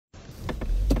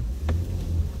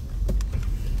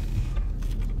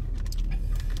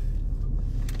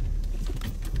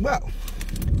Well,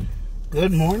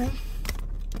 good morning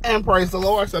and praise the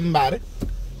Lord, somebody.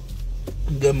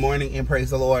 Good morning and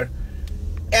praise the Lord,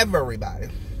 everybody.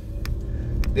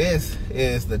 This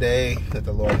is the day that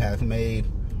the Lord has made,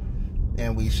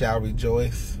 and we shall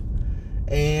rejoice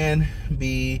and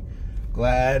be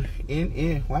glad in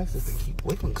it. Why does this thing keep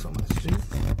wiggling so much?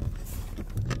 Jeez.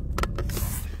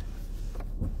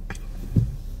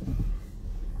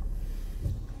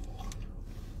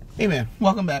 Amen.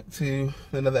 Welcome back to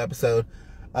another episode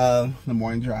of the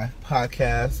Morning Drive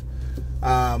podcast.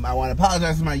 I want to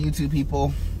apologize to my YouTube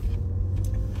people.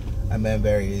 I've been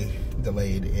very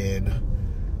delayed in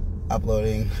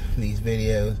uploading these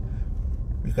videos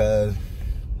because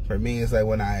for me it's like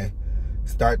when I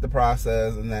start the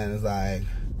process and then it's like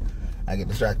I get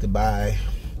distracted by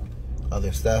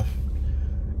other stuff,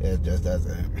 it just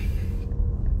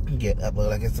doesn't get uploaded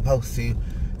like it's supposed to.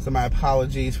 So my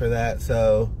apologies for that.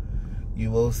 So you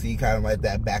will see kind of like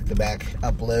that back-to-back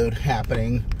upload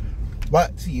happening,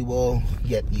 but you will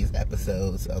get these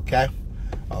episodes, okay?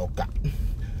 Okay.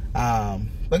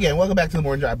 Again, welcome back to the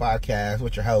Morning Drive podcast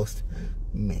with your host,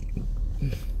 me.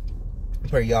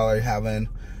 Pray y'all are having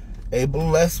a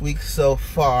blessed week so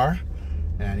far.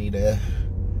 And I need to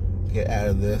get out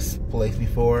of this place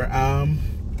before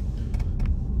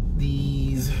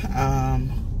this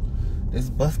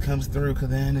bus comes through, because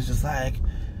then it's just like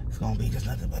it's gonna be just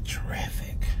nothing but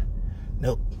traffic.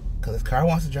 Nope, because this car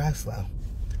wants to drive slow.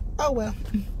 Oh well.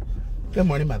 Good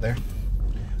morning, mother.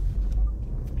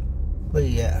 But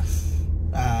yes,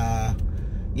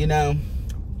 you know,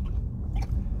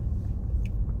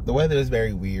 the weather is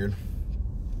very weird,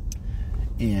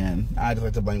 and I just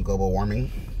like to blame global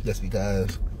warming, just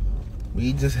because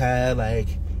we just had like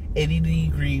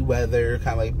 80-degree weather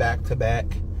kind of like back to back,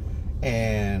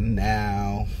 and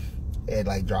now it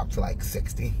like dropped to like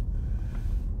 60.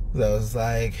 So it's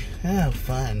like, oh,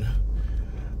 fun.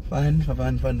 But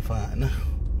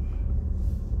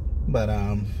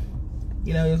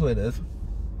you know, here's what it is.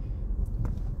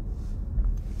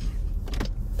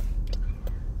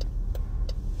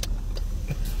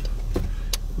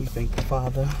 We thank the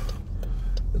Father,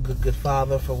 the good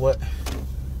Father, for what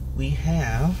we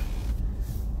have,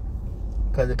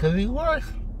 because it could be worse.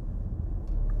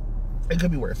 It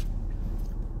could be worse.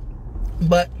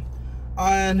 But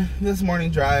on this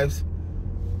morning drive's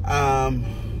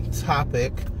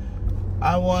topic,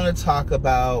 I want to talk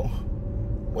about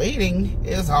waiting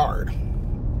is hard.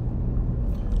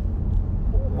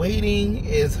 Waiting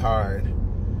is hard.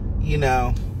 You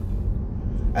know,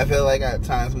 I feel like at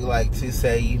times we like to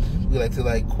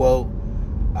quote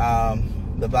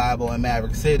the Bible in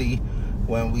Maverick City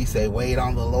when we say wait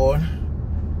on the Lord.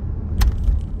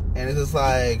 And it's just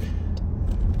like,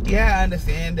 yeah, I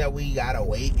understand that we gotta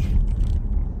wait,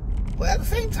 but at the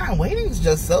same time, waiting is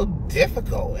just so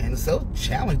difficult and so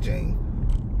challenging.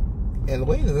 And the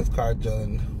way that this car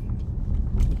done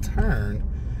turn,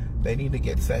 they need to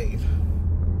get saved.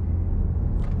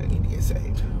 They need to get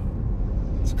saved.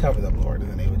 Let's cover them, Lord, in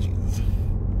the name of Jesus.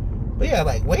 But yeah,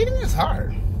 like, waiting is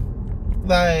hard.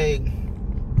 Like,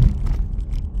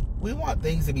 we want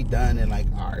things to be done in like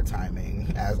our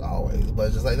timing, as always, but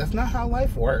it's just like, that's not how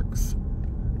life works.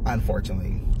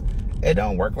 Unfortunately, it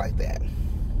don't work like that.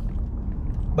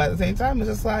 But at the same time, it's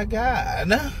just like, God,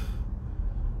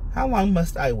 how long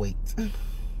must I wait?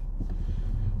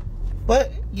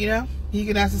 But, you know, he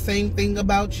can ask the same thing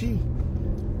about you.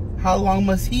 How long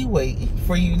must he wait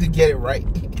for you to get it right?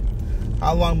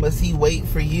 How long must he wait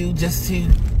for you just to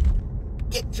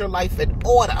get your life in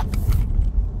order?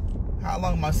 How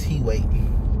long must he wait?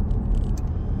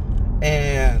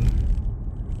 And,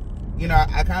 you know,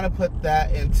 I kind of put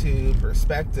that into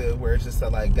perspective where it's just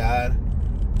like, God,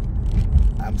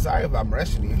 I'm sorry if I'm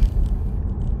rushing you.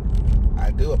 I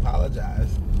do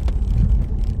apologize.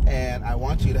 And I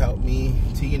want you to help me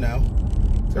to, you know,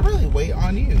 to really wait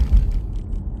on you.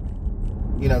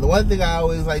 You know, the one thing I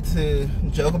always like to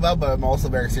joke about, but I'm also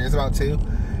very serious about too,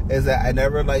 is that I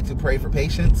never like to pray for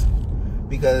patience,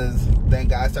 because then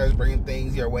God starts bringing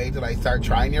things your way to like start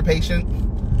trying your patience.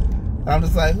 And I'm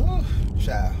just like, oh,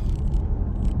 child.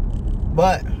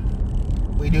 But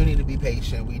we do need to be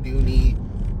patient. We do need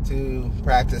to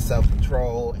practice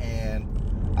self-control and,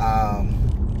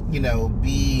 you know,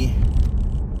 be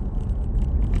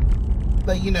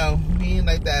like, you know, be in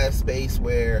like that space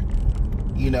where,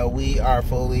 you know, we are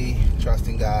fully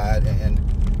trusting God and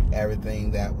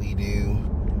everything that we do.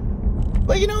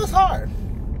 But, you know, it's hard.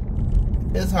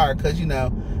 It's hard because, you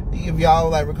know, if y'all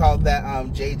like recall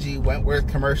that J.G. Wentworth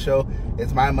commercial,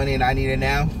 it's my money and I need it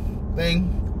now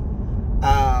thing.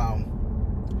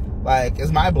 Like,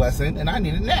 it's my blessing and I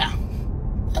need it now.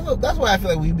 That's what I feel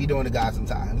like we be doing to God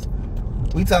sometimes.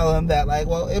 We tell him that, like,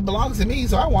 well, it belongs to me,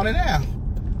 so I want it now.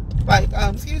 Like,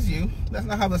 excuse you, that's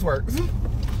not how this works.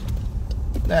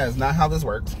 That is not how this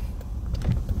works.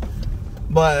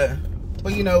 But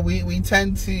you know, we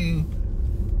tend to,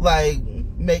 like,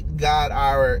 make God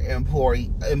our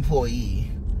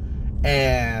employee,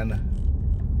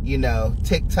 and, you know,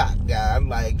 TikTok God,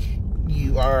 like,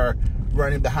 you are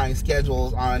running behind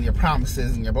schedules on your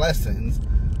promises and your blessings.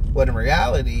 But in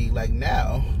reality, like,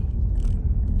 no,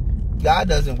 God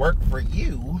doesn't work for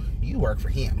you, you work for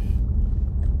him.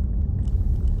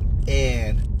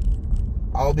 And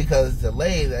all because it's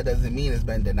delayed, that doesn't mean it's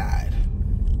been denied.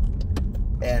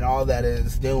 And all that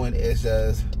is doing is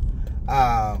just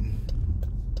not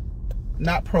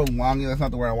prolonging, that's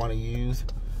not the word I want to use,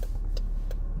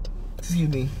 excuse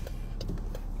me,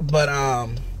 but I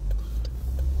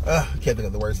can't think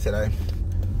of the words today.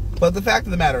 But the fact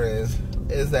of the matter is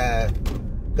that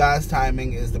God's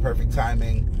timing is the perfect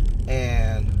timing,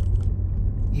 and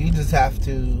you just have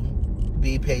to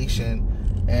be patient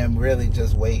and really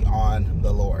just wait on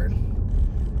the Lord.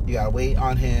 You gotta wait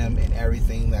on him in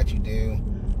everything that you do,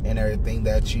 and everything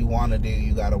that you want to do,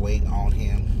 you gotta wait on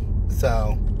him.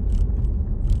 So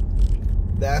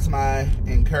that's my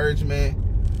encouragement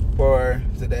for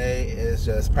today, is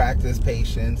just practice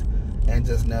patience and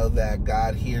just know that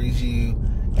God hears you,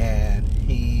 and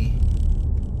he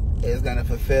is going to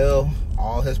fulfill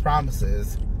all his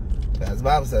promises. As the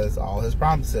Bible says, all his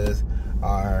promises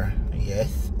are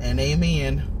yes and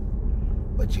amen.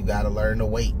 But you got to learn to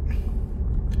wait.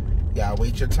 You got to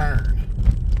wait your turn.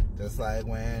 Just like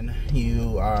when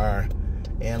you are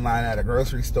in line at a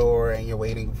grocery store and you're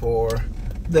waiting for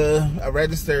the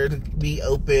register to be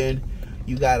open,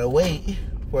 you got to wait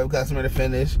for the customer to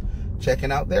finish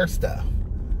checking out their stuff.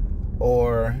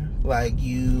 Or like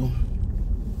you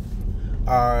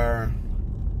are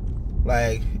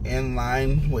like in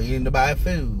line waiting to buy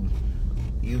food,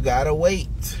 you gotta wait.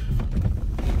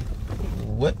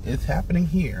 What is happening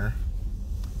here?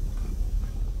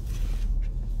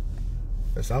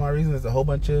 For some odd reason, there's a whole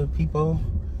bunch of people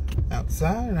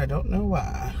outside, and I don't know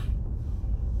why.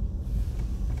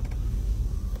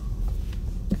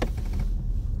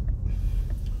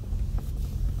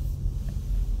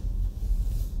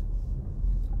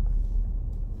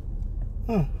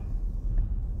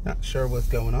 Not sure what's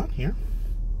going on here.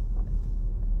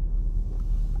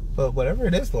 But whatever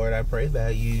it is, Lord, I pray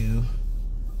that you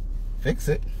fix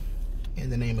it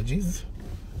in the name of Jesus.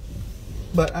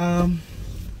 But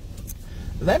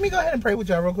let me go ahead and pray with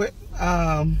y'all real quick, so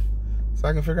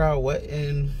I can figure out what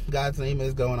in God's name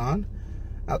is going on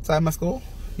outside my school,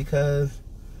 because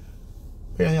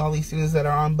apparently all these students that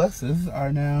are on buses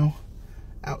are now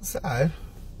outside,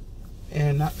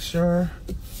 and not sure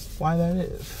why that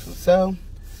is. So,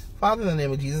 Father, in the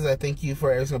name of Jesus, I thank you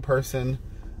for every single person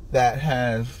that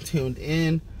has tuned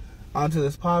in onto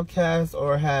this podcast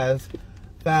or has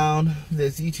found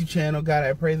this YouTube channel. God,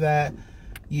 I pray that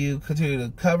you continue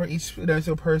to cover each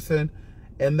individual person,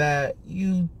 and that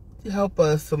you help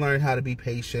us to learn how to be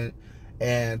patient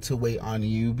and to wait on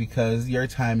you, because your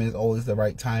timing is always the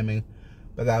right timing.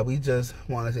 But God, we just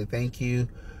want to say thank you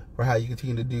for how you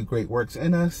continue to do great works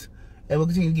in us. And we'll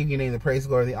continue to give your name the praise,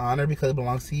 glory, the honor, because it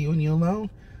belongs to you and you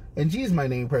alone. In Jesus' mighty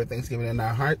name, we pray thanksgiving in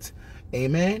our hearts.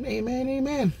 Amen, amen,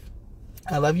 amen.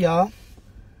 I love y'all.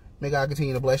 May God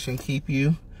continue to bless you and keep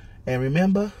you. And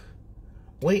remember,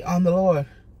 wait on the Lord.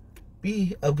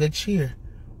 Be of good cheer.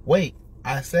 Wait,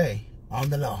 I say, on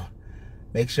the Lord.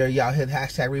 Make sure y'all hit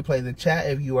hashtag replay in the chat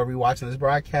if you are rewatching this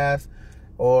broadcast,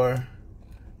 or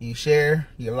you share,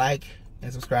 you like,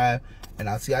 and subscribe. And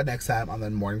I'll see y'all next time on the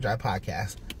Morning Drive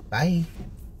Podcast. Bye.